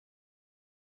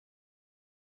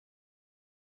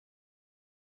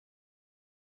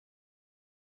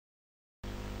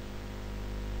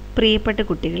പ്രിയപ്പെട്ട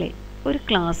കുട്ടികളെ, ഒരു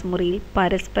ക്ലാസ് മുറിയിൽ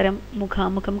പരസ്പരം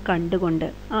മുഖാമുഖം കണ്ടുകൊണ്ട്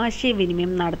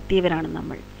ആശയവിനിമയം നടത്തിയവരാണ്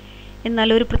നമ്മൾ. എന്നാൽ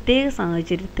ഒരു പ്രത്യേക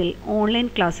സാഹചര്യത്തിൽ ഓൺലൈൻ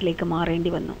ക്ലാസ്സിലേക്ക്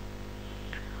മാറേണ്ടി വന്നു.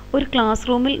 ഒരു ക്ലാസ്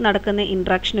റൂമിൽ നടക്കുന്ന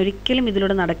ഇൻട്രാക്ഷൻ ഒരിക്കലും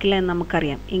ഇതിലൂടെ നടക്കില്ല എന്ന്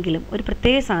നമുക്കറിയാം. എങ്കിലും ഒരു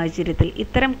പ്രത്യേക സാഹചര്യത്തിൽ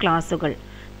ഇത്തരം ക്ലാസ്സുകൾ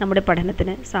നമ്മുടെ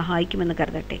പഠനത്തിന് സഹായിക്കുമെന്ന്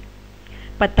കരുതട്ടെ.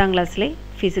 10ാം ക്ലാസ്സിലെ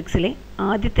ഫിസിക്സിലെ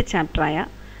ആദ്യത്തെ ചാപ്റ്ററായ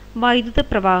വൈദ്യുത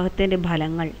പ്രവാഹത്തിൻ്റെ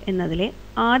ഫലങ്ങൾ എന്നതിലെ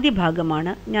ആദ്യ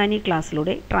ഭാഗമാണ് ഞാൻ ഈ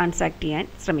ക്ലാസ്സിലൂടെ ട്രാൻസാക്ട് ചെയ്യാൻ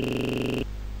ശ്രമിക്കുന്നത്.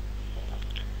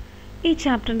 ഈ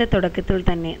ചാപ്റ്ററിൻ്റെ തുടക്കത്തിൽ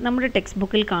തന്നെ നമ്മുടെ ടെക്സ്റ്റ്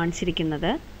ബുക്കിൽ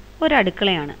കാണിച്ചിരിക്കുന്നത്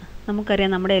ഒരടുക്കളയാണ്.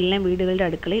 നമുക്കറിയാം, നമ്മുടെ എല്ലാ വീടുകളുടെ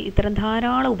അടുക്കളയിൽ ഇത്തരം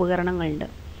ധാരാളം ഉപകരണങ്ങളുണ്ട്.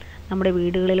 നമ്മുടെ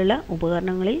വീടുകളിലുള്ള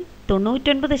ഉപകരണങ്ങളിൽ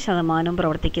 99%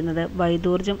 പ്രവർത്തിക്കുന്നത്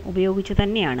വൈദ്യുതോർജ്ജം ഉപയോഗിച്ച്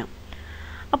തന്നെയാണ്.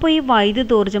 അപ്പോൾ ഈ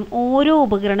വൈദ്യുതോർജ്ജം ഓരോ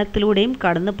ഉപകരണത്തിലൂടെയും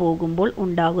കടന്നു പോകുമ്പോൾ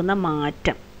ഉണ്ടാകുന്ന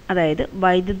മാറ്റം, അതായത്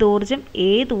വൈദ്യുതോർജ്ജം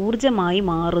ഏതൂർജ്ജമായി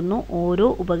മാറുന്നു ഓരോ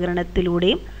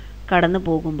ഉപകരണത്തിലൂടെയും കടന്നു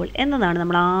പോകുമ്പോൾ എന്നതാണ്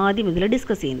നമ്മൾ ആദ്യം ഇതിൽ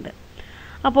ഡിസ്കസ് ചെയ്യുന്നത്.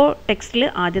 അപ്പോൾ ടെക്സ്റ്റിൽ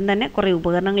ആദ്യം തന്നെ കുറേ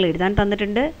ഉപകരണങ്ങൾ എഴുതാൻ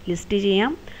തന്നിട്ടുണ്ട്. ലിസ്റ്റ്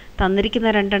ചെയ്യാം.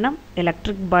 തന്നിരിക്കുന്ന 2 എണ്ണം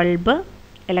ഇലക്ട്രിക് ബൾബ്,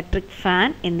 ഇലക്ട്രിക് ഫാൻ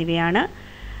എന്നിവയാണ്.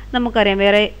 നമുക്കറിയാം,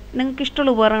 വേറെ നിങ്ങൾക്ക്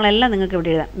ഇഷ്ടമുള്ള ഉപകരണങ്ങളെല്ലാം നിങ്ങൾക്ക്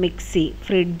ഇവിടെ എഴുതാം. മിക്സി,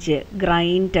 ഫ്രിഡ്ജ്,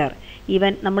 ഗ്രൈൻഡർ,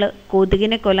 ഈവൻ നമ്മൾ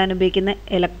കൊതുകിനെ കൊല്ലാൻ ഉപയോഗിക്കുന്ന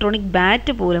ഇലക്ട്രോണിക്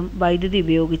ബാറ്റ് പോലും വൈദ്യുതി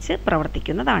ഉപയോഗിച്ച്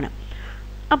പ്രവർത്തിക്കുന്നതാണ്.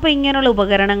 അപ്പോൾ ഇങ്ങനെയുള്ള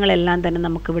ഉപകരണങ്ങളെല്ലാം തന്നെ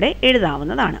നമുക്കിവിടെ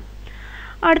എഴുതാവുന്നതാണ്.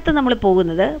 അടുത്ത് നമ്മൾ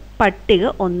പോകുന്നത് പട്ടിക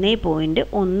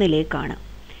 1.1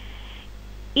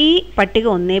 ഈ പട്ടിക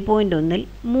 1.1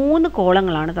 3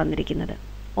 കോളങ്ങളാണ് തന്നിരിക്കുന്നത്.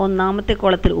 ഒന്നാമത്തെ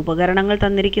കോളത്തിൽ ഉപകരണങ്ങൾ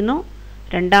തന്നിരിക്കുന്നു.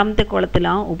 രണ്ടാമത്തെ കോളത്തിൽ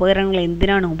ആ ഉപകരണങ്ങൾ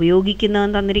എന്തിനാണ്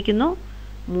ഉപയോഗിക്കുന്നതെന്ന് തന്നിരിക്കുന്നു.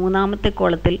 മൂന്നാമത്തെ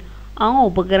കോളത്തിൽ ആ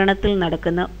ഉപകരണത്തിൽ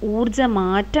നടക്കുന്ന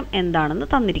ഊർജ്ജമാറ്റം എന്താണെന്ന്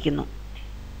തന്നിരിക്കുന്നു.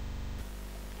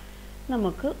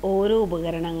 നമുക്ക് ഓരോ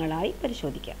ഉപകരണങ്ങളായി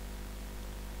പരിശോധിക്കാം.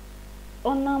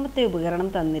 ഒന്നാമത്തെ ഉപകരണം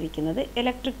തന്നിരിക്കുന്നത്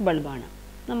ഇലക്ട്രിക് ബൾബാണ്.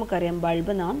 നമുക്കറിയാം,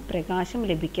 ബൾബ് നാം പ്രകാശം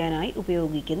ലഭിക്കാനായി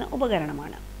ഉപയോഗിക്കുന്ന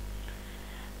ഉപകരണമാണ്.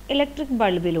 ഇലക്ട്രിക്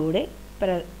ബൾബിലൂടെ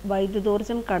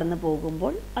വൈദ്യുതോർജ്ജം കടന്നു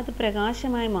പോകുമ്പോൾ അത്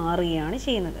പ്രകാശമായി മാറുകയാണ്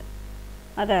ചെയ്യുന്നത്.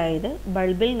 അതായത്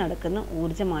ബൾബിൽ നടക്കുന്ന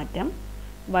ഊർജ്ജമാറ്റം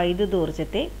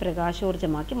വൈദ്യുതോർജ്ജത്തെ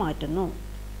പ്രകാശോർജ്ജമാക്കി മാറ്റുന്നു.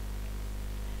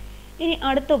 ഇനി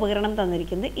അടുത്ത ഉപകരണം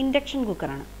തന്നിരിക്കുന്നത് ഇൻഡക്ഷൻ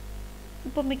കുക്കറാണ്.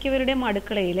 ഇപ്പോൾ മിക്കവരുടെയും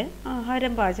അടുക്കളയിൽ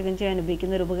ആഹാരം പാചകം ചെയ്യാൻ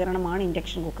ഉപയോഗിക്കുന്ന ഒരു ഉപകരണമാണ്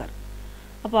ഇൻഡക്ഷൻ കുക്കർ.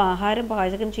 അപ്പോൾ ആഹാരം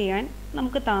പാചകം ചെയ്യാൻ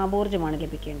നമുക്ക് താപോർജ്ജമാണ്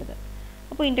ലഭിക്കേണ്ടത്.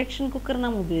 അപ്പോൾ ഇൻഡക്ഷൻ കുക്കർ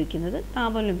നാം ഉപയോഗിക്കുന്നത്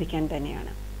താപം ലഭിക്കാൻ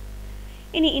തന്നെയാണ്.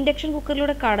 ഇനി ഇൻഡക്ഷൻ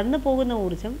കുക്കറിലൂടെ കടന്നു പോകുന്ന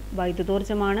ഊർജ്ജം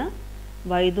വൈദ്യുതോർജ്ജമാണ്.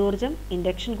 വൈദ്യുതോർജ്ജം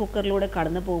ഇൻഡക്ഷൻ കുക്കറിലൂടെ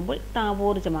കടന്നു പോകുമ്പോൾ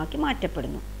താപോർജ്ജമാക്കി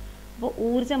മാറ്റപ്പെടുന്നു. അപ്പോൾ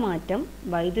ഊർജ്ജമാറ്റം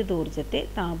വൈദ്യുതോർജ്ജത്തെ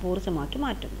താപോർജ്ജമാക്കി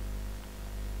മാറ്റുന്നു.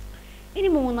 ഇനി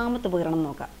മൂന്നാമത്തെ ഉപകരണം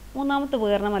നോക്കാം. മൂന്നാമത്തെ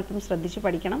ഉപകരണം അല്പം ശ്രദ്ധിച്ച്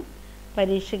പഠിക്കണം.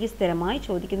 പരീക്ഷയ്ക്ക് സ്ഥിരമായി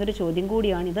ചോദിക്കുന്നൊരു ചോദ്യം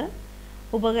കൂടിയാണിത്.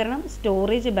 ഉപകരണം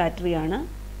സ്റ്റോറേജ് ബാറ്ററിയാണ്.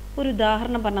 ഒരു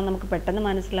ഉദാഹരണം പറഞ്ഞാൽ നമുക്ക് പെട്ടെന്ന്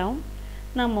മനസ്സിലാവും.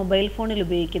 നാം മൊബൈൽ ഫോണിൽ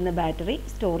ഉപയോഗിക്കുന്ന ബാറ്ററി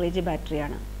സ്റ്റോറേജ്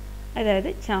ബാറ്ററിയാണ്. അതായത്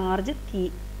ചാർജ്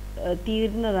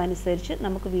തീരുന്നതനുസരിച്ച്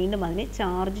നമുക്ക് വീണ്ടും അതിനെ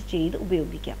ചാർജ് ചെയ്ത്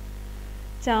ഉപയോഗിക്കാം.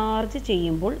 ചാർജ്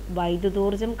ചെയ്യുമ്പോൾ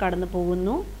വൈദ്യുതോർജ്ജം കടന്നു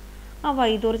പോകുന്നു. ആ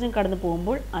വൈദ്യുതോർജ്ജം കടന്നു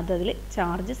പോകുമ്പോൾ അതതിൽ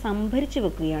ചാർജ് സംഭരിച്ച്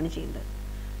വെക്കുകയാണ് ചെയ്യുന്നത്.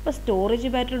 അപ്പോൾ സ്റ്റോറേജ്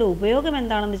ബാറ്ററിയുടെ ഉപയോഗം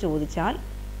എന്താണെന്ന് ചോദിച്ചാൽ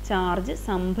ചാർജ്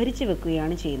സംഭരിച്ച്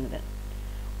വെക്കുകയാണ് ചെയ്യുന്നത്.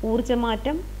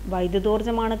 ഊർജ്ജമാറ്റം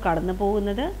വൈദ്യുതോർജ്ജമാണ് കടന്നു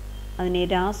പോകുന്നത്, അതിനെ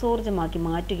രാസോർജ്ജമാക്കി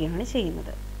മാറ്റുകയാണ്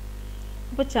ചെയ്യുന്നത്.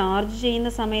 അപ്പോൾ ചാർജ് ചെയ്യുന്ന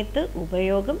സമയത്ത്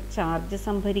ഉപയോഗം ചാർജ്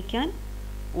സംഭരിക്കാൻ,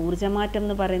 ഊർജ്ജമാറ്റം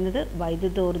എന്ന് പറയുന്നത്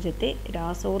വൈദ്യുതോർജ്ജത്തെ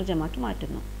രാസോർജ്ജമാക്കി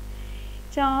മാറ്റുന്നു.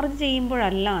 ചാർജ്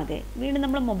ചെയ്യുമ്പോഴല്ലാതെ വീണ്ടും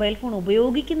നമ്മൾ മൊബൈൽ ഫോൺ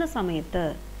ഉപയോഗിക്കുന്ന സമയത്ത്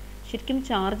ശരിക്കും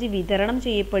ചാർജ് വിതരണം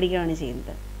ചെയ്യപ്പെടുകയാണ്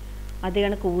ചെയ്യുന്നത്. അത്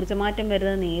കണക്ക് ഊർജ്ജമാറ്റം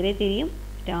വരുന്നത് നേരെ തിരിയും,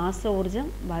 രാസോർജ്ജം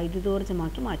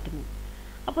വൈദ്യുതോർജ്ജമാക്കി മാറ്റുന്നു.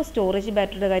 അപ്പോൾ സ്റ്റോറേജ്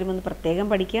ബാറ്ററിയുടെ കാര്യം ഒന്ന് പ്രത്യേകം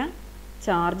പഠിക്കുക.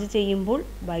 ചാർജ് ചെയ്യുമ്പോൾ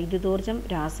വൈദ്യുതോർജ്ജം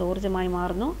രാസോർജ്ജമായി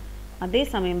മാറുന്നു.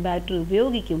 അതേസമയം ബാറ്ററി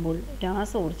ഉപയോഗിക്കുമ്പോൾ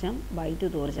രാസോർജ്ജം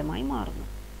വൈദ്യുതോർജ്ജമായി മാറുന്നു.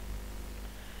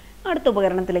 അടുത്ത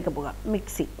ഉപകരണത്തിലേക്ക് പോകാം.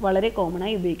 മിക്സി. വളരെ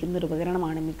കോമണായി ഉപയോഗിക്കുന്ന ഒരു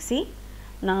ഉപകരണമാണ് മിക്സി.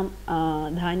 നാം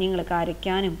ധാന്യങ്ങളൊക്കെ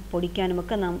അരയ്ക്കാനും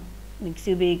പൊടിക്കാനുമൊക്കെ നാം മിക്സി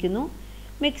ഉപയോഗിക്കുന്നു.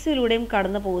 മിക്സിയിലൂടെയും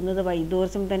കടന്നു പോകുന്നത്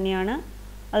വൈദ്യുതോർജ്ജം തന്നെയാണ്.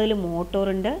 അതിൽ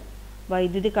മോട്ടോറുണ്ട്.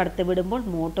 വൈദ്യുതി കടത്തിവിടുമ്പോൾ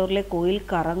മോട്ടോറിലെ കോയിൽ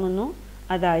കറങ്ങുന്നു.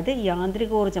 അതായത്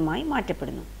യാന്ത്രികോർജ്ജമായി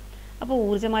മാറ്റപ്പെടുന്നു. അപ്പോൾ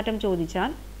ഊർജ്ജമാറ്റം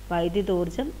ചോദിച്ചാൽ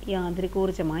വൈദ്യുതോർജ്ജം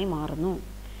യാന്ത്രികോർജ്ജമായി മാറുന്നു.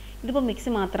 ഇതിപ്പോൾ മിക്സി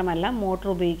മാത്രമല്ല, മോട്ടോർ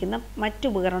ഉപയോഗിക്കുന്ന മറ്റു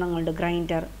ഉപകരണങ്ങളുണ്ട്.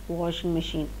 ഗ്രൈൻഡർ, വാഷിംഗ്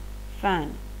മെഷീൻ, ഫാൻ,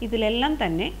 ഇതിലെല്ലാം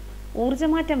തന്നെ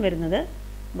ഊർജ്ജമാറ്റം വരുന്നത്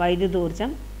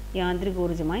വൈദ്യുതോർജ്ജം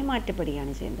യാന്ത്രികോർജ്ജമായി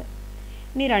മാറ്റപ്പെടുകയാണ് ചെയ്യുന്നത്.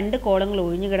 ഇനി 2 കോളങ്ങൾ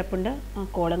ഒഴിഞ്ഞു കിടപ്പുണ്ട്. ആ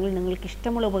കോളങ്ങളിൽ നിങ്ങൾക്ക്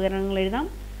ഇഷ്ടമുള്ള ഉപകരണങ്ങൾ എഴുതാം.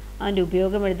 അതിൻ്റെ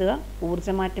ഉപയോഗം എഴുതുക,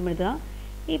 ഊർജ്ജമാറ്റം എഴുതുക.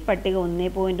 ഈ പട്ടിക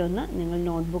 1.1 നിങ്ങൾ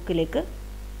നോട്ട്ബുക്കിലേക്ക്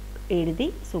എഴുതി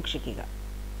സൂക്ഷിക്കുക.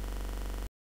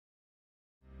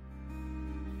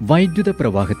 വൈദ്യുത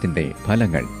പ്രവാഹത്തിന്റെ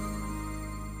ഫലങ്ങൾ.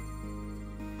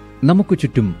 നമുക്കു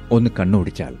ചുറ്റും ഒന്ന്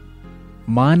കണ്ണോടിച്ചാൽ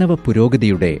മാനവ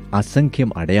പുരോഗതിയുടെ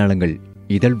അസംഖ്യം അടയാളങ്ങൾ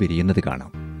ഇതൾ വിരിയുന്നത്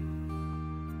കാണാം.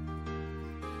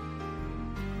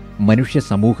 മനുഷ്യ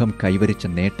സമൂഹം കൈവരിച്ച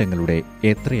നേട്ടങ്ങളുടെ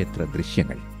എത്രയെത്ര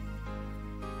ദൃശ്യങ്ങൾ.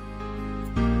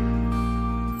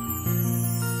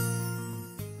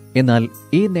 എന്നാൽ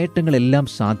ഈ നേട്ടങ്ങളെല്ലാം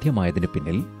സാധ്യമായതിനു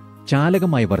പിന്നിൽ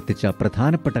ചാലകമായി വർത്തിച്ച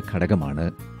പ്രധാനപ്പെട്ട ഘടകമാണ്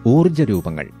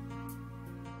ഊർജ്ജരൂപങ്ങൾ.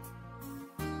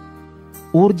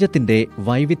 ഊർജ്ജത്തിന്റെ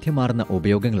വൈവിധ്യമാർന്ന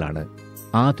ഉപയോഗങ്ങളാണ്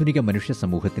ആധുനിക മനുഷ്യ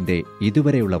സമൂഹത്തിന്റെ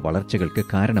ഇതുവരെയുള്ള വളർച്ചകൾക്ക്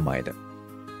കാരണമായത്.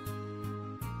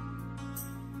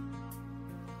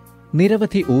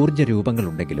 നിരവധി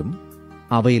ഊർജ്ജരൂപങ്ങളുണ്ടെങ്കിലും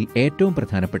അവയിൽ ഏറ്റവും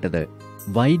പ്രധാനപ്പെട്ടത്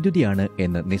വൈദ്യുതിയാണ്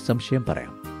എന്ന് നിസ്സംശയം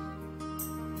പറയാം.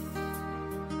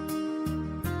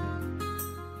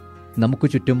 നമുക്കു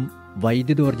ചുറ്റും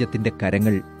വൈദ്യുതോർജ്ജത്തിന്റെ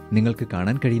കരങ്ങൾ നിങ്ങൾക്ക്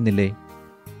കാണാൻ കഴിയുന്നില്ലേ?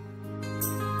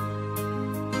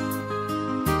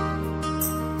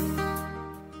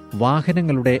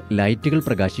 വാഹനങ്ങളുടെ ലൈറ്റുകൾ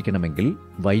പ്രകാശിക്കണമെങ്കിൽ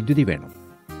വൈദ്യുതി വേണം.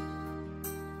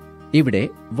 ഇവിടെ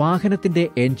വാഹനത്തിന്റെ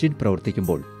എഞ്ചിൻ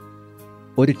പ്രവർത്തിക്കുമ്പോൾ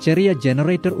ഒരു ചെറിയ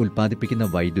ജനറേറ്റർ ഉൽപ്പാദിപ്പിക്കുന്ന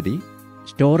വൈദ്യുതി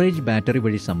സ്റ്റോറേജ് ബാറ്ററി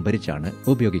വഴി സംഭരിച്ചാണ്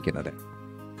ഉപയോഗിക്കുന്നത്.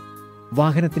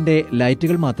 വാഹനത്തിന്റെ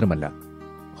ലൈറ്റുകൾ മാത്രമല്ല,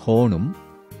 ഹോണും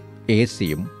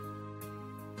AC-യും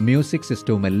മ്യൂസിക്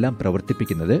സിസ്റ്റവുമെല്ലാം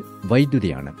പ്രവർത്തിപ്പിക്കുന്നത്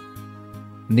വൈദ്യുതിയാണ്.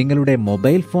 നിങ്ങളുടെ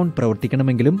മൊബൈൽ ഫോൺ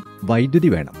പ്രവർത്തിക്കണമെങ്കിലും വൈദ്യുതി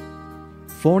വേണം.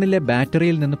 ഫോണിലെ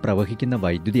ബാറ്ററിയിൽ നിന്ന് പ്രവഹിക്കുന്ന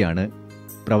വൈദ്യുതിയാണ്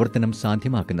പ്രവർത്തനം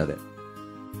സാധ്യമാക്കുന്നത്.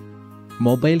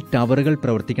 മൊബൈൽ ടവറുകൾ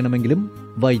പ്രവർത്തിക്കണമെങ്കിലും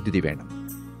വൈദ്യുതി വേണം.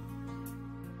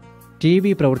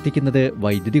 TV പ്രവർത്തിക്കുന്നത്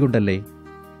വൈദ്യുതി കൊണ്ടല്ലേ?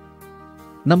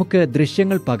 നമുക്ക്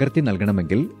ദൃശ്യങ്ങൾ പകർത്തി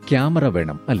നൽകണമെങ്കിൽ ക്യാമറ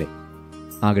വേണം, അല്ലേ?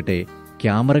 ആകട്ടെ,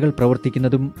 ക്യാമറകൾ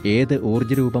പ്രവർത്തിക്കുന്നതും ഏത്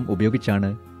ഊർജ്ജരൂപം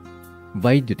ഉപയോഗിച്ചാണ്?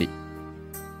 വൈദ്യുതി.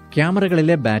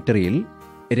 ക്യാമറകളിലെ ബാറ്ററിയിൽ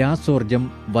രാസോർജ്ജം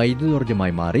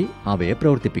വൈദ്യുതോർജ്ജമായി മാറി അവയെ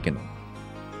പ്രവർത്തിപ്പിക്കുന്നു.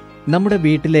 നമ്മുടെ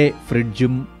വീട്ടിലെ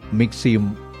ഫ്രിഡ്ജും മിക്സിയും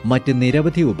മറ്റ്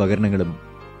നിരവധി ഉപകരണങ്ങളും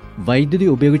വൈദ്യുതി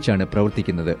ഉപയോഗിച്ചാണ്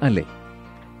പ്രവർത്തിക്കുന്നത്, അല്ലേ?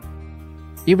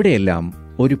 ഇവിടെയെല്ലാം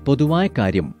ഒരു പൊതുവായ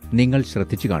കാര്യം നിങ്ങൾ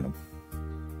ശ്രദ്ധിച്ചു കാണും.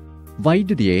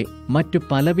 വൈദ്യുതിയെ മറ്റു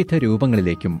പലവിധ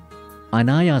രൂപങ്ങളിലേക്കും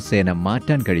അനായാസേന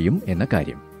മാറ്റാൻ കഴിയും എന്ന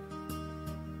കാര്യം.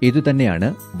 ഇതുതന്നെയാണ്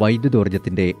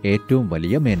വൈദ്യുതോർജ്ജത്തിന്റെ ഏറ്റവും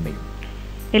വലിയ മേന്മയും.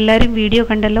 എല്ലാവരും വീഡിയോ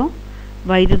കണ്ടല്ലോ.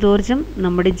 വൈദ്യുതോർജ്ജം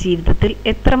നമ്മുടെ ജീവിതത്തിൽ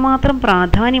എത്രമാത്രം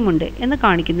പ്രാധാന്യമുണ്ട് എന്ന്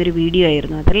കാണിക്കുന്നൊരു വീഡിയോ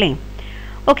ആയിരുന്നു അതല്ലേ?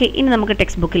 ഓക്കെ, ഇനി നമുക്ക്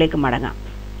ടെക്സ്റ്റ് ബുക്കിലേക്ക് മടങ്ങാം.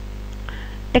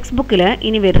 ടെക്സ്റ്റ് ബുക്കിൽ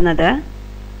ഇനി വരുന്നത്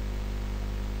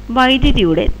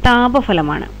വൈദ്യുതിയുടെ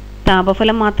താപഫലമാണ്.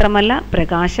 താപഫലം മാത്രമല്ല,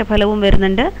 പ്രകാശഫലവും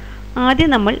വരുന്നുണ്ട്. ആദ്യം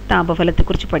നമ്മൾ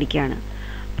താപഫലത്തെക്കുറിച്ച് പഠിക്കുകയാണ്.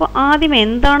 അപ്പോൾ ആദ്യം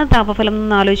എന്താണ് താപഫലം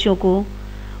എന്ന് ആലോചിച്ച് നോക്കൂ.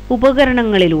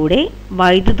 ഉപകരണങ്ങളിലൂടെ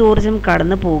വൈദ്യുതോർജ്ജം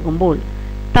കടന്നു പോകുമ്പോൾ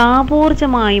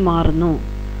താപോർജ്ജമായി മാറുന്നു.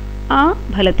 ആ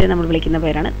ഫലത്തെ നമ്മൾ വിളിക്കുന്ന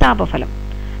പേരാണ് താപഫലം.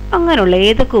 അങ്ങനെയുള്ള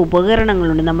ഏതൊക്കെ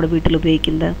ഉപകരണങ്ങളുണ്ട് നമ്മുടെ വീട്ടിൽ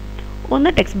ഉപയോഗിക്കുന്നത്? ഒന്ന്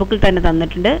ടെക്സ്റ്റ് ബുക്കിൽ തന്നെ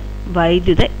തന്നിട്ടുണ്ട്,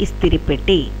 വൈദ്യുത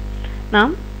ഇസ്തിരിപ്പെട്ടി. നാം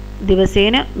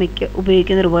ദിവസേന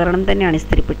ഉപയോഗിക്കുന്ന ഒരു ഉപകരണം തന്നെയാണ്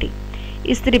ഇസ്തിരിപ്പെട്ടി.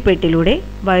 ഇസ്തിരിപ്പെട്ടിയിലൂടെ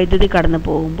വൈദ്യുതി കടന്നു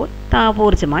പോകുമ്പോൾ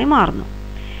താപോർജ്ജമായി മാറുന്നു.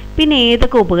 പിന്നെ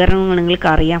ഏതൊക്കെ ഉപകരണങ്ങൾ നിങ്ങൾക്ക്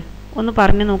അറിയാം? ഒന്ന്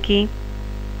പറഞ്ഞു നോക്കിയേ.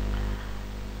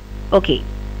 ഓക്കെ,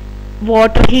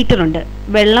 വാട്ടർ ഹീറ്ററുണ്ട്,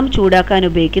 വെള്ളം ചൂടാക്കാൻ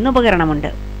ഉപയോഗിക്കുന്ന ഉപകരണമുണ്ട്.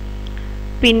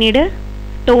 പിന്നീട്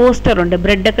ടോസ്റ്ററുണ്ട്,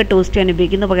 ബ്രെഡൊക്കെ ടോസ്റ്റ് ചെയ്യാൻ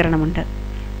ഉപയോഗിക്കുന്ന ഉപകരണമുണ്ട്.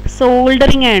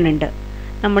 സോൾഡറിങ് അയൺ ഉണ്ട്,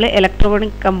 നമ്മൾ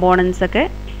ഇലക്ട്രോണിക് കമ്പോണൻസ് ഒക്കെ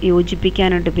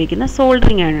യോജിപ്പിക്കാനായിട്ട് ഉപയോഗിക്കുന്ന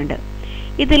സോൾഡറിങ് അയൺ ഉണ്ട്.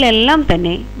 ഇതിലെല്ലാം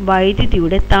തന്നെ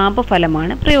വൈദ്യുതിയുടെ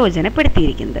താപഫലമാണ്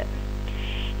പ്രയോജനപ്പെടുത്തിയിരിക്കുന്നത്.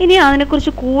 ഇനി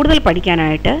അതിനെക്കുറിച്ച് കൂടുതൽ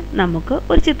പഠിക്കാനായിട്ട് നമുക്ക്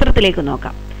ഒരു ചിത്രത്തിലേക്ക്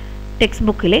നോക്കാം. ടെക്സ്റ്റ്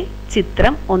ബുക്കിലെ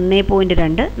ചിത്രം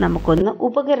 1.2 നമുക്കൊന്ന്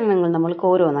ഉപകരണങ്ങൾ നമ്മൾക്ക്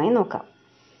ഓരോന്നായി നോക്കാം.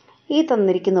 ഈ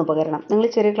തന്നിരിക്കുന്ന ഉപകരണം നിങ്ങൾ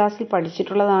ചെറിയ ക്ലാസ്സിൽ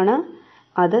പഠിച്ചിട്ടുള്ളതാണ്.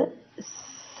 അത്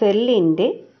സെല്ലിൻ്റെ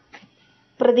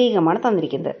പ്രതീകമാണ്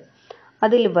തന്നിരിക്കുന്നത്.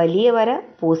 അതിൽ വലിയ വര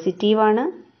പോസിറ്റീവാണ്,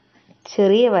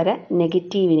 ചെറിയ വര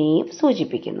നെഗറ്റീവിനെയും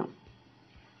സൂചിപ്പിക്കുന്നു.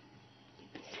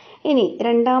 ഇനി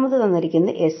രണ്ടാമത്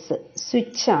തന്നിരിക്കുന്നത് എസ്,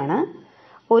 സ്വിച്ചാണ്.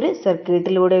 ഒരു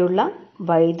സർക്യൂട്ടിലൂടെയുള്ള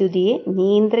വൈദ്യുതിയെ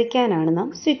നിയന്ത്രിക്കാനാണ് നാം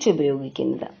സ്വിച്ച്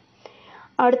ഉപയോഗിക്കുന്നത്.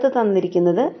 അടുത്ത്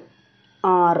തന്നിരിക്കുന്നത്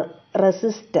 6,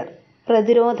 റെസിസ്റ്റർ,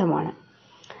 പ്രതിരോധമാണ്.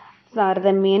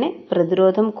 താരതമ്യേന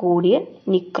പ്രതിരോധം കൂടിയ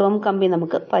നിക്രോം കമ്പി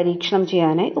നമുക്ക് പരീക്ഷണം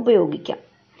ചെയ്യാനായി ഉപയോഗിക്കാം.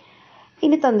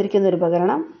 ഇനി തന്നിരിക്കുന്ന ഒരു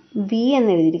ഉപകരണം വി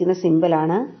എന്നെഴുതിയിരിക്കുന്ന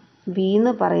സിമ്പലാണ്. വി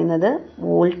എന്ന് പറയുന്നത്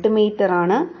വോൾട്ട് മീറ്റർ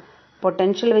ആണ്.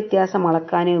 പൊട്ടൻഷ്യൽ വ്യത്യാസം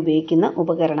അളക്കാനായി ഉപയോഗിക്കുന്ന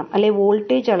ഉപകരണം, അല്ലെ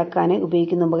വോൾട്ടേജ് അളക്കാനായി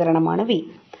ഉപയോഗിക്കുന്ന ഉപകരണമാണ് വി.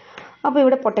 അപ്പോൾ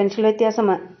ഇവിടെ പൊട്ടൻഷ്യൽ വ്യത്യാസം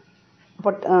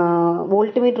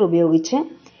വോൾട്ട് മീറ്റർ ഉപയോഗിച്ച്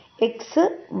എക്സ്,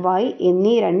 വൈ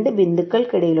എന്നീ 2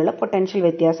 ബിന്ദുക്കൾക്കിടയിലുള്ള പൊട്ടൻഷ്യൽ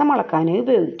വ്യത്യാസം അളക്കാനായി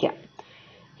ഉപയോഗിക്കാം.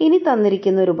 ഇനി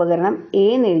തന്നിരിക്കുന്ന ഒരു ഉപകരണം എ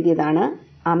എന്നെഴുതിയതാണ്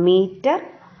അമീറ്റർ.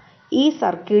 ഈ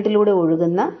സർക്യൂട്ടിലൂടെ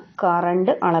ഒഴുകുന്ന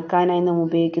കറണ്ട് അളക്കാനായി നാം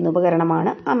ഉപയോഗിക്കുന്ന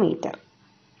ഉപകരണമാണ് അമ്മീറ്റർ.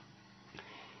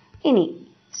 ഇനി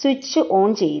സ്വിച്ച് ഓൺ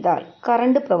ചെയ്താൽ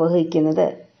കറണ്ട് പ്രവഹിക്കുന്നത്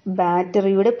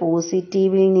ബാറ്ററിയുടെ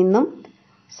പോസിറ്റീവിൽ നിന്നും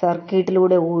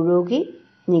സർക്യൂട്ടിലൂടെ ഒഴുകി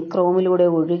നിക്രോമിലൂടെ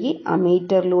ഒഴുകി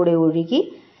അമ്മീറ്ററിലൂടെ ഒഴുകി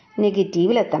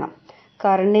നെഗറ്റീവിലെത്തണം.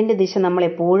 കറണ്ടിൻ്റെ ദിശ നമ്മൾ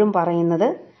എപ്പോഴും പറയുന്നത്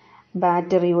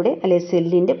ബാറ്ററിയുടെ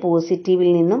സെല്ലിൻ്റെ പോസിറ്റീവിൽ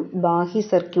നിന്നും ബാഹ്യ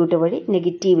സർക്യൂട്ട് വഴി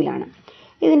നെഗറ്റീവിലാണ്.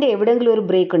 ഇതിൻ്റെ എവിടെയെങ്കിലും ഒരു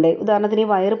ബ്രേക്ക് ഉണ്ട്, ഉദാഹരണത്തിന് ഈ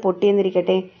വയർ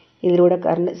പൊട്ടിയെന്നിരിക്കട്ടെ, ഇതിലൂടെ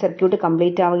current circuit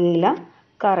complete ആവുകയില്ല,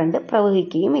 current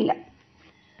പ്രവഹിക്കുകയുമില്ല.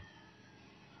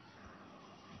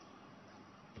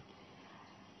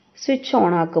 Switch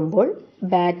on ആക്കുമ്പോൾ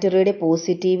ബാറ്ററിയുടെ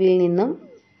പോസിറ്റീവിൽ നിന്നും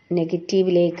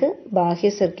നെഗറ്റീവിലേക്ക് ബാഹ്യ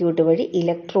സർക്യൂട്ട് വഴി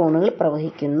ഇലക്ട്രോണുകൾ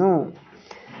പ്രവഹിക്കുന്നു.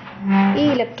 ഈ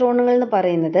ഇലക്ട്രോണുകൾ എന്ന്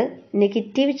പറയുന്നത്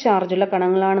നെഗറ്റീവ് ചാർജുള്ള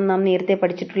കണങ്ങളാണെന്ന് നാം നേരത്തെ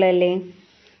പഠിച്ചിട്ടുള്ളതല്ലേ.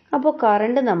 അപ്പോൾ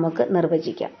കറണ്ട് നമുക്ക്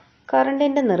നിർവചിക്കാം.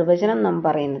 കറണ്ടിൻ്റെ നിർവചനം നാം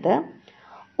പറയുന്നത്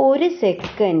ഒരു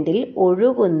സെക്കൻഡിൽ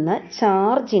ഒഴുകുന്ന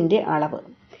ചാർജിൻ്റെ അളവ്.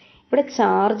 ഇവിടെ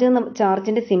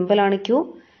ചാർജിൻ്റെ സിമ്പലാണ് Q.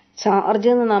 ചാർജ്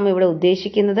എന്ന് നാം ഇവിടെ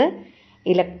ഉദ്ദേശിക്കുന്നത്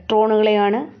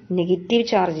ഇലക്ട്രോണുകളെയാണ്, നെഗറ്റീവ്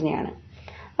ചാർജിനെയാണ്.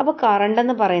 അപ്പോൾ കറണ്ട്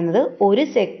എന്ന് പറയുന്നത് ഒരു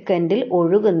സെക്കൻഡിൽ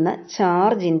ഒഴുകുന്ന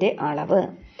ചാർജിൻ്റെ അളവ്.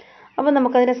 അപ്പോൾ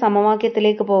നമുക്കതിൻ്റെ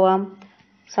സമവാക്യത്തിലേക്ക് പോവാം.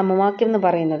 സമവാക്യം എന്ന്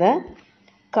പറയുന്നത്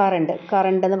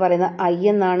കറണ്ട് എന്ന് പറയുന്നത് I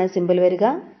എന്നാണ് സിമ്പിൾ വരിക.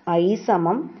 I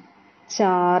സമം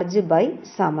ചാർജ് ബൈ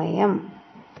സമയം.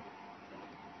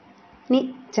 ഇനി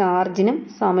ചാർജിനും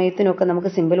സമയത്തിനുമൊക്കെ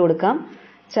നമുക്ക് സിമ്പിൾ കൊടുക്കാം.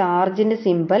 ചാർജിൻ്റെ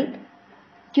സിമ്പിൾ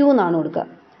Q എന്നാണ് കൊടുക്കുക.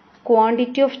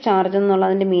 ക്വാണ്ടിറ്റി ഓഫ് ചാർജ്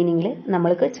എന്നുള്ളതിൻ്റെ മീനിങ്ങിൽ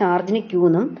നമ്മൾക്ക് ചാർജിന് Q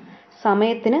എന്നും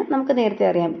സമയത്തിന് നമുക്ക് നേരത്തെ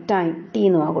അറിയാം ടൈം T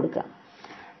എന്നുമാണ് കൊടുക്കുക.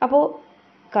 അപ്പോൾ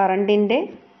കറണ്ടിൻ്റെ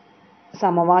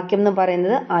സമവാക്യം എന്ന്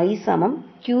പറയുന്നത് I സമം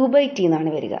Q/T എന്നാണ്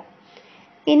വരിക.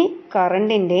 ഇനി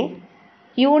കറണ്ടിൻ്റെ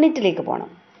യൂണിറ്റിലേക്ക് പോകണം.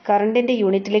 കറണ്ടിൻ്റെ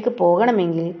യൂണിറ്റിലേക്ക്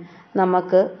പോകണമെങ്കിൽ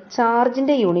നമുക്ക്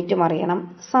ചാർജിൻ്റെ യൂണിറ്റും അറിയണം,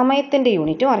 സമയത്തിൻ്റെ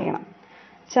യൂണിറ്റും അറിയണം.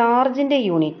 ചാർജിൻ്റെ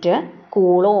unit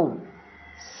coulomb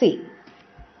C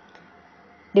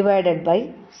divided by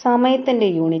സമയത്തിൻ്റെ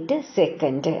യൂണിറ്റ്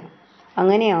സെക്കൻഡ്.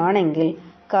 അങ്ങനെയാണെങ്കിൽ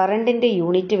കറണ്ടിൻ്റെ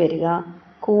യൂണിറ്റ് വരിക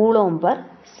കൂളോം പെർ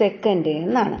സെക്കൻഡ്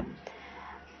എന്നാണ്.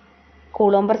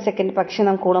 കൂളോം പെർ സെക്കൻഡ്, പക്ഷേ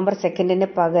നാം കൂളോം പെർ സെക്കൻഡിൻ്റെ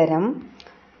പകരം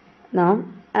നാം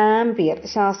ആംപിയർ,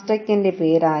 ശാസ്ത്രജ്ഞൻ്റെ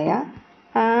പേരായ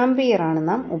ആംപിയർ ആണ്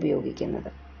നാം ഉപയോഗിക്കുന്നത്.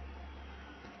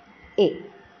 എ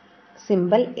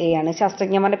സിമ്പിൾ എ ആണ്.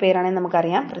 ശാസ്ത്രജ്ഞന്മാരുടെ പേരാണെങ്കിൽ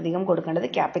നമുക്കറിയാം പ്രതീകം കൊടുക്കേണ്ടത്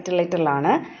ക്യാപിറ്റൽ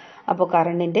ലെറ്ററിലാണ്. അപ്പോൾ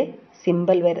കറണ്ടിൻ്റെ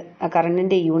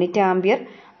കറണ്ടിൻ്റെ യൂണിറ്റ് ആംപിയർ,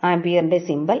 ആംപിയറിൻ്റെ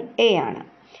സിമ്പിൾ എ ആണ്.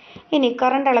 ഇനി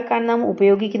കറണ്ട് അളക്കാൻ നാം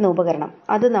ഉപയോഗിക്കുന്ന ഉപകരണം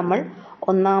അത് നമ്മൾ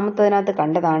ഒന്നാമത്തതിനകത്ത്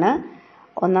കണ്ടതാണ്,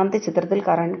 ഒന്നാമത്തെ ചിത്രത്തിൽ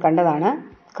കണ്ടതാണ്.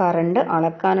 കറണ്ട്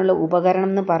അളക്കാനുള്ള ഉപകരണം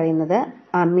എന്ന് പറയുന്നത്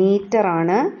അമ്മീറ്റർ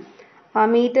ആണ്.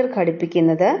 അമ്മീറ്റർ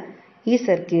ഘടിപ്പിക്കുന്നത് ഈ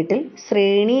സർക്യൂട്ടിൽ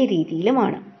ശ്രേണി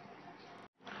രീതിയിലുമാണ്.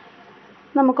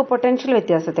 നമുക്ക് പൊട്ടൻഷ്യൽ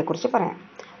വ്യത്യാസത്തെക്കുറിച്ച് പറയാം.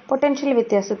 പൊട്ടൻഷ്യൽ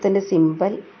വ്യത്യാസത്തിൻ്റെ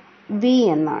സിമ്പിൾ V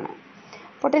എന്നാണ്.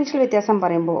 പൊട്ടൻഷ്യൽ വ്യത്യാസം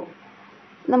പറയുമ്പോൾ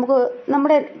നമുക്ക്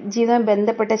നമ്മുടെ ജീവിതവുമായി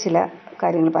ബന്ധപ്പെട്ട ചില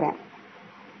കാര്യങ്ങൾ പറയാം.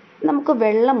 നമുക്ക്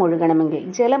വെള്ളം ഒഴുകണമെങ്കിൽ,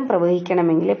 ജലം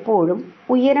പ്രവഹിക്കണമെങ്കിൽ എപ്പോഴും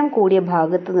ഉയരം കൂടിയ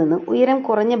ഭാഗത്ത് നിന്ന് ഉയരം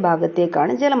കുറഞ്ഞ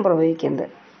ഭാഗത്തേക്കാണ് ജലം പ്രവഹിക്കുന്നത്.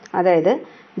 അതായത്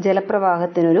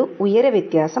ജലപ്രവാഹത്തിനൊരു ഉയര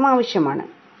വ്യത്യാസം ആവശ്യമാണ്.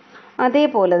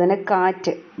 അതേപോലെ തന്നെ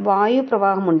കാറ്റ്,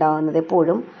 വായുപ്രവാഹം ഉണ്ടാകുന്നത്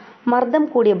എപ്പോഴും മർദ്ദം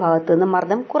കൂടിയ ഭാഗത്ത് നിന്ന്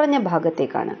മർദ്ദം കുറഞ്ഞ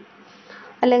ഭാഗത്തേക്കാണ്.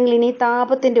 അല്ലെങ്കിൽ ഇനി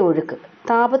താപത്തിൻ്റെ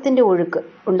ഒഴുക്ക്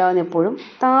ഉണ്ടാകുന്ന എപ്പോഴും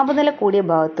താപനില കൂടിയ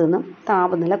ഭാഗത്ത് നിന്നും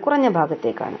താപനില കുറഞ്ഞ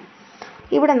ഭാഗത്തേക്കാണ്.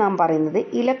 ഇവിടെ നാം പറയുന്നത്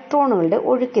ഇലക്ട്രോണുകളുടെ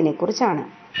ഒഴുക്കിനെ കുറിച്ചാണ്.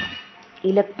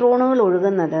 ഇലക്ട്രോണുകൾ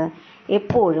ഒഴുകുന്നത്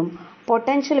എപ്പോഴും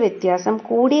പൊട്ടൻഷ്യൽ വ്യത്യാസം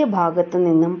കൂടിയ ഭാഗത്തു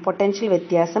നിന്നും പൊട്ടൻഷ്യൽ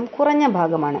വ്യത്യാസം കുറഞ്ഞ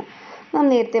ഭാഗമാണ്. നാം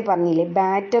നേരത്തെ പറഞ്ഞില്ലേ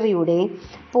ബാറ്ററിയുടെ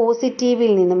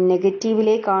പോസിറ്റീവിൽ നിന്നും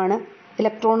നെഗറ്റീവിലേക്കാണ്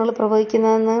ഇലക്ട്രോണുകൾ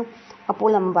പ്രവഹിക്കുന്നതെന്ന്. അപ്പോൾ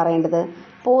നമ്മൾ പറയേണ്ടത്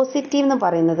പോസിറ്റീവ് എന്ന്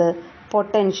പറയുന്നത്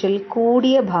പൊട്ടൻഷ്യൽ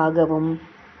കൂടിയ ഭാഗവും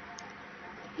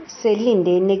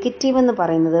സെല്ലിൻ്റെ നെഗറ്റീവ് എന്ന്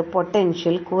പറയുന്നത്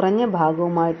പൊട്ടൻഷ്യൽ കുറഞ്ഞ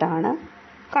ഭാഗവുമായിട്ടാണ്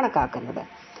കണക്കാക്കുന്നത്.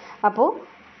 അപ്പോൾ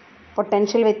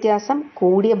പൊട്ടൻഷ്യൽ വ്യത്യാസം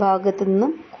കൂടിയ ഭാഗത്തു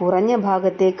നിന്നും കുറഞ്ഞ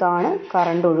ഭാഗത്തേക്കാണ്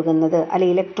കറണ്ട് ഒഴുകുന്നത്,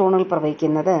 അല്ലെങ്കിൽ ഇലക്ട്രോണുകൾ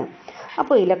പ്രവഹിക്കുന്നത്.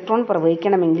 അപ്പോൾ ഇലക്ട്രോൺ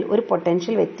പ്രവഹിക്കണമെങ്കിൽ ഒരു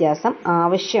പൊട്ടൻഷ്യൽ വ്യത്യാസം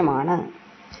ആവശ്യമാണ്.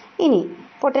 ഇനി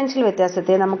പൊട്ടൻഷ്യൽ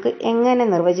വ്യത്യാസത്തെ നമുക്ക് എങ്ങനെ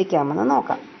നിർവചിക്കാമെന്ന്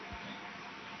നോക്കാം.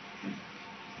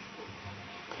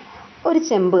 ഒരു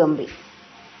ചെമ്പ്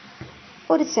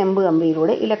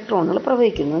കമ്പിയിലൂടെ ഇലക്ട്രോണുകൾ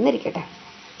പ്രവഹിക്കുന്നു എന്നിരിക്കട്ടെ,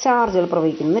 ചാർജുകൾ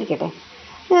പ്രവഹിക്കുന്നു എന്നിരിക്കട്ടെ.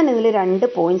 ഞാൻ ഇതിൽ 2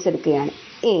 പോയിൻറ്റ്സ് എടുക്കുകയാണ്,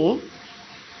 എ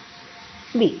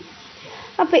ബി.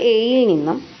 അപ്പോൾ എയിൽ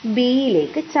നിന്നും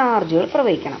ബിയിലേക്ക് ചാർജുകൾ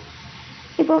പ്രവഹിക്കണം.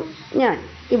 ഇപ്പം ഞാൻ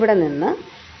ഇവിടെ നിന്ന്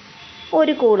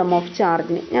 1 കൂളം ഓഫ്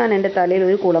ചാർജിന്, ഞാൻ എൻ്റെ തലയിൽ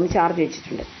 1 കൂളം ചാർജ്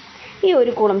വെച്ചിട്ടുണ്ട്. ഈ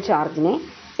 1 കൂളം ചാർജിനെ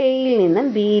എയിൽ നിന്നും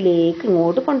ബിയിലേക്ക്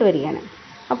ഇങ്ങോട്ട് കൊണ്ടുവരികയാണ്.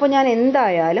 അപ്പോൾ ഞാൻ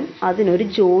എന്തായാലും അതിനൊരു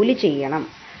ജോലി ചെയ്യണം,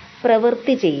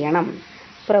 പ്രവൃത്തി ചെയ്യണം.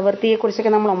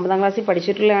 പ്രവൃത്തിയെക്കുറിച്ചൊക്കെ നമ്മൾ 9ാം ക്ലാസ്സിൽ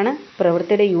പഠിച്ചിട്ടുള്ളതാണ്.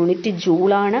 പ്രവൃത്തിയുടെ യൂണിറ്റ്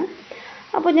ജൂളാണ്.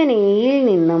 അപ്പോൾ ഞാൻ എയിൽ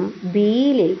നിന്നും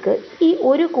ബിയിലേക്ക് ഈ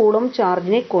 1 കൂളോം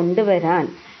ചാർജിനെ കൊണ്ടുവരാൻ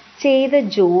ചെയ്ത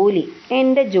ജോലി,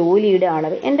 എൻ്റെ ജോലിയുടെ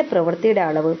അളവ്, എൻ്റെ പ്രവൃത്തിയുടെ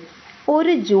അളവ്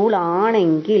 1 ജൂൾ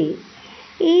ആണെങ്കിൽ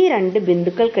ഈ 2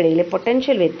 ബിന്ദുക്കൾക്കിടയിലെ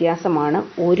പൊട്ടൻഷ്യൽ വ്യത്യാസമാണ്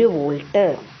 1 വോൾട്ട്.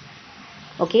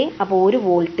 ഓക്കെ, അപ്പോൾ 1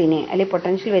 വോൾട്ടിനെ അല്ലെങ്കിൽ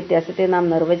പൊട്ടൻഷ്യൽ വ്യത്യാസത്തെ നാം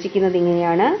നിർവചിക്കുന്നത്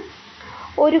ഇങ്ങനെയാണ്: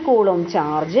 1 കൂളോം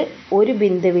ചാർജ് ഒരു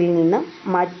ബിന്ദുവിൽ നിന്നും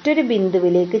മറ്റൊരു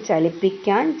ബിന്ദുവിലേക്ക്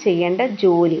ചലിപ്പിക്കാൻ ചെയ്യേണ്ട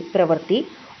ജോലി, പ്രവൃത്തി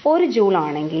 1 ജൂൾ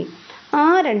ആണെങ്കിൽ ആ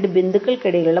 2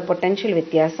 ബിന്ദുക്കൾക്കിടയിലുള്ള പൊട്ടൻഷ്യൽ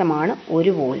വ്യത്യാസമാണ്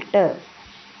 1 വോൾട്ട്.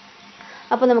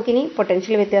 അപ്പോൾ നമുക്കിനി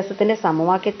പൊട്ടൻഷ്യൽ വ്യത്യാസത്തിൻ്റെ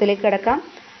സമവാക്യത്തിലേക്ക് കിടക്കാം.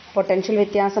 പൊട്ടൻഷ്യൽ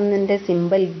വ്യത്യാസത്തിൻ്റെ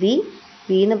സിമ്പൽ വി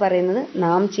എന്ന് പറയുന്നത്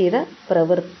നാം ചെയ്ത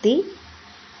പ്രവൃത്തി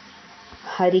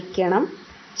ഹരിക്കണം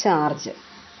ചാർജ്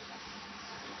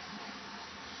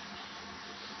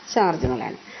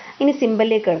എന്നുള്ളതാണ്. ഇനി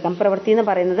സിമ്പലിലേക്ക് കിടക്കാം. പ്രവൃത്തി എന്ന്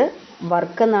പറയുന്നത്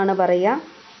വർക്ക് എന്നാണ് പറയുക.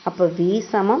 അപ്പോൾ വി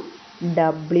സമം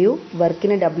ഡബ്ല്യു,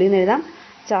 വർക്കിന് ഡബ്ല്യു എന്ന് എഴുതാം.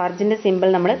 ചാർജിൻ്റെ സിമ്പൽ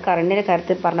നമ്മൾ കറണ്ടിൻ്റെ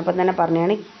കാര്യത്തിൽ പറഞ്ഞപ്പോൾ തന്നെ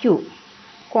പറഞ്ഞതാണ് Q,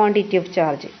 quantity of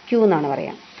charge Q എന്നാണ്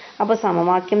പറയുക. അപ്പോൾ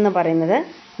സമവാക്യം എന്ന് പറയുന്നത്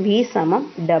വി സമം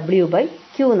ഡബ്ല്യു ബൈ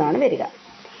ക്യൂ എന്നാണ് വരിക.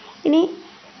 ഇനി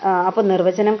അപ്പോൾ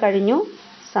നിർവചനം കഴിഞ്ഞു,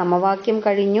 സമവാക്യം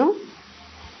കഴിഞ്ഞു.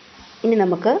 ഇനി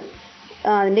നമുക്ക്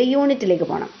അതിൻ്റെ യൂണിറ്റിലേക്ക്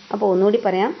പോകണം. അപ്പോൾ ഒന്നുകൂടി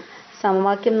പറയാം,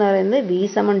 സമവാക്യം എന്ന് പറയുന്നത് വി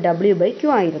സമം ഡബ്ല്യു ബൈ ക്യൂ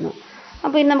ആയിരുന്നു.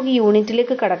 അപ്പോൾ ഇനി നമുക്ക്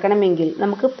യൂണിറ്റിലേക്ക് കടക്കണമെങ്കിൽ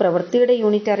നമുക്ക് പ്രവൃത്തിയുടെ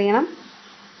യൂണിറ്റ് അറിയണം,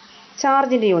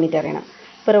 ചാർജിൻ്റെ യൂണിറ്റ് അറിയണം.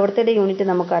 പ്രവൃത്തിയുടെ യൂണിറ്റ്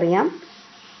നമുക്കറിയാം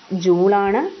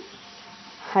ജൂളാണ്,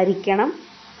 ഹരിക്കണം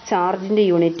ചാർജിൻ്റെ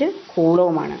യൂണിറ്റ്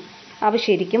കൂളോമാണ്. അപ്പോൾ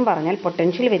ശരിക്കും പറഞ്ഞാൽ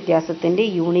പൊട്ടൻഷ്യൽ വ്യത്യാസത്തിൻ്റെ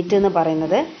യൂണിറ്റ് എന്ന്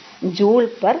പറയുന്നത് ജൂൾ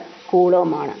പെർ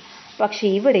കൂളോമാണ്. പക്ഷേ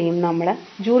ഇവിടെയും നമ്മൾ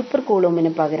ജൂൾ പെർ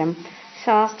കൂളോമിന് പകരം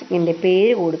ശാസ്ത്രജ്ഞൻ്റെ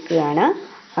പേര് കൊടുക്കുകയാണ്,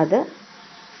 അത്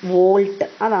വോൾട്ട്.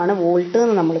 അതാണ് വോൾട്ട്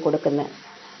എന്ന് നമ്മൾ കൊടുക്കുന്നത്.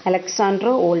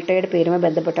 അലക്സാൻഡ്രോ വോൾട്ടയുടെ പേരുമായി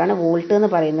ബന്ധപ്പെട്ടാണ് വോൾട്ട് എന്ന്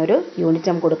പറയുന്നൊരു യൂണിറ്റ്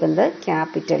നമ്മൾ കൊടുക്കുന്നത്,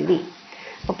 ക്യാപിറ്റൽ വി.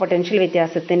 അപ്പോൾ potential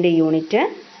വ്യത്യാസത്തിൻ്റെ unit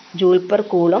joule per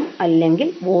coulomb അല്ലെങ്കിൽ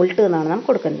വോൾട്ട് എന്നാണ് നാം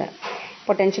കൊടുക്കുന്നത്.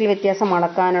 പൊട്ടൻഷ്യൽ വ്യത്യാസം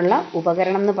അളക്കാനുള്ള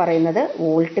ഉപകരണം എന്ന് പറയുന്നത്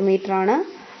വോൾട്ട് മീറ്ററാണ്.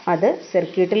 അത്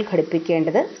സർക്യൂട്ടിൽ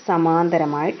ഘടിപ്പിക്കേണ്ടത്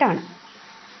സമാന്തരമായിട്ടാണ്.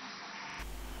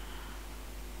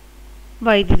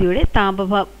 വൈദ്യുതിയുടെ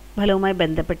താപഫലവുമായി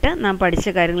ബന്ധപ്പെട്ട് നാം പഠിച്ച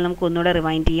കാര്യങ്ങൾ നമുക്ക് ഒന്നുകൂടെ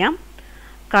റിവൈൻഡ് ചെയ്യാം.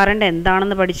 കറണ്ട്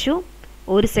എന്താണെന്ന് പഠിച്ചു.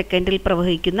 1 സെക്കൻഡിൽ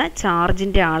പ്രവഹിക്കുന്ന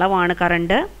ചാർജിൻ്റെ അളവാണ്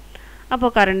കറണ്ട്.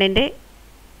 അപ്പോൾ കറണ്ടിൻ്റെ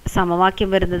സമവാക്യം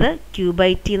വരുന്നത്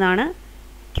Q/T എന്നാണ്.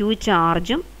 Q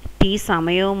ചാർജും T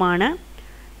സമയവുമാണ്.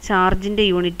 ചാർജിൻ്റെ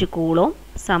യൂണിറ്റ് കൂളോം,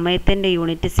 സമയത്തിൻ്റെ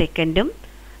യൂണിറ്റ് സെക്കൻഡും.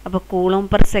 അപ്പോൾ കൂളോം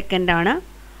പെർ സെക്കൻഡാണ്.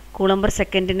 കൂളോം പെർ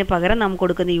സെക്കൻഡിന് പകരം നാം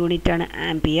കൊടുക്കുന്ന യൂണിറ്റാണ്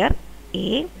ആംപിയർ.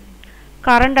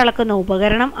 കറണ്ട് അളക്കുന്ന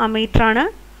ഉപകരണം അമ്മീറ്ററാണ്.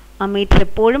 അമ്മീറ്റർ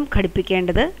എപ്പോഴും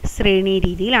ഘടിപ്പിക്കേണ്ടത് ശ്രേണി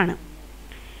രീതിയിലാണ്.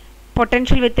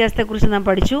 പൊട്ടൻഷ്യൽ വ്യത്യാസത്തെക്കുറിച്ച് നാം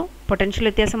പഠിച്ചു. പൊട്ടൻഷ്യൽ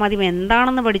വ്യത്യാസം ആദ്യം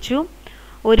എന്താണെന്ന് പഠിച്ചു.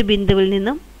 ഒരു ബിന്ദുവിൽ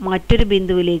നിന്നും മറ്റൊരു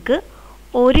ബിന്ദുവിലേക്ക്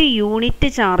 1 യൂണിറ്റ്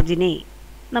ചാർജിനെ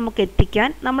നമുക്ക് എത്തിക്കാൻ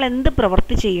നമ്മൾ എന്ത്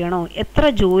പ്രവൃത്തി ചെയ്യണോ, എത്ര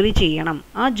ജോലി ചെയ്യണം,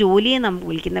 ആ ജോലിയെ നമ്മൾ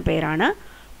വിളിക്കുന്ന പേരാണ്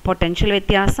പൊട്ടൻഷ്യൽ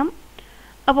വ്യത്യാസം.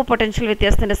 അപ്പോൾ പൊട്ടൻഷ്യൽ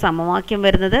വ്യത്യാസത്തിൻ്റെ സമവാക്യം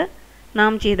വരുന്നത്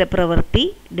നാം ചെയ്ത പ്രവൃത്തി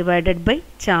ഡിവൈഡഡ് ബൈ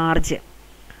ചാർജ്.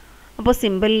 അപ്പോൾ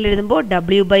സിമ്പലിൽ എഴുതുമ്പോൾ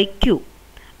W/Q,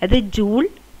 അത് ജൂൾ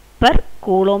പെർ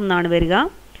കൂളോം എന്നാണ് വരിക.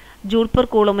 ജൂൾ പെർ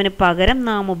കൂളോമിന് പകരം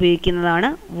നാം ഉപയോഗിക്കുന്നതാണ്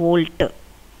വോൾട്ട്.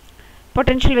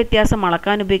 പൊട്ടൻഷ്യൽ വ്യത്യാസം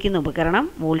അളക്കാൻ ഉപയോഗിക്കുന്ന ഉപകരണം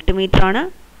വോൾട്ട് മീറ്ററാണ്.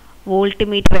 വോൾട്ട്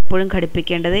മീറ്റർ എപ്പോഴും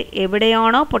ഘടിപ്പിക്കേണ്ടത്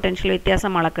എവിടെയാണോ പൊട്ടൻഷ്യൽ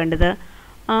വ്യത്യാസം അളക്കേണ്ടത്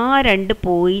ആ 2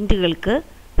 പോയിൻറ്റുകൾക്ക്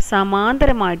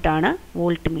സമാന്തരമായിട്ടാണ്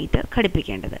വോൾട്ട് മീറ്റർ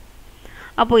ഘടിപ്പിക്കേണ്ടത്.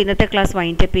 അപ്പോൾ ഇന്നത്തെ ക്ലാസ്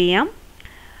വൈൻഡപ്പ് ചെയ്യാം.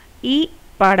 ഈ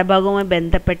പാഠഭാഗവുമായി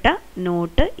ബന്ധപ്പെട്ട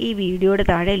നോട്ട് ഈ വീഡിയോയുടെ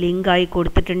താഴെ ലിങ്കായി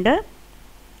കൊടുത്തിട്ടുണ്ട്.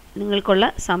 നിങ്ങൾക്കുള്ള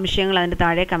സംശയങ്ങൾ അതിൻ്റെ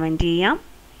താഴെ കമൻറ്റ് ചെയ്യാം.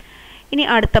 ഇനി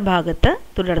അടുത്ത ഭാഗത്ത്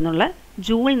തുടർന്നുള്ള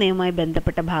ജൂൾ നിയമവുമായി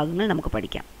ബന്ധപ്പെട്ട ഭാഗങ്ങൾ നമുക്ക്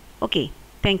പഠിക്കാം. Okay,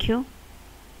 thank you.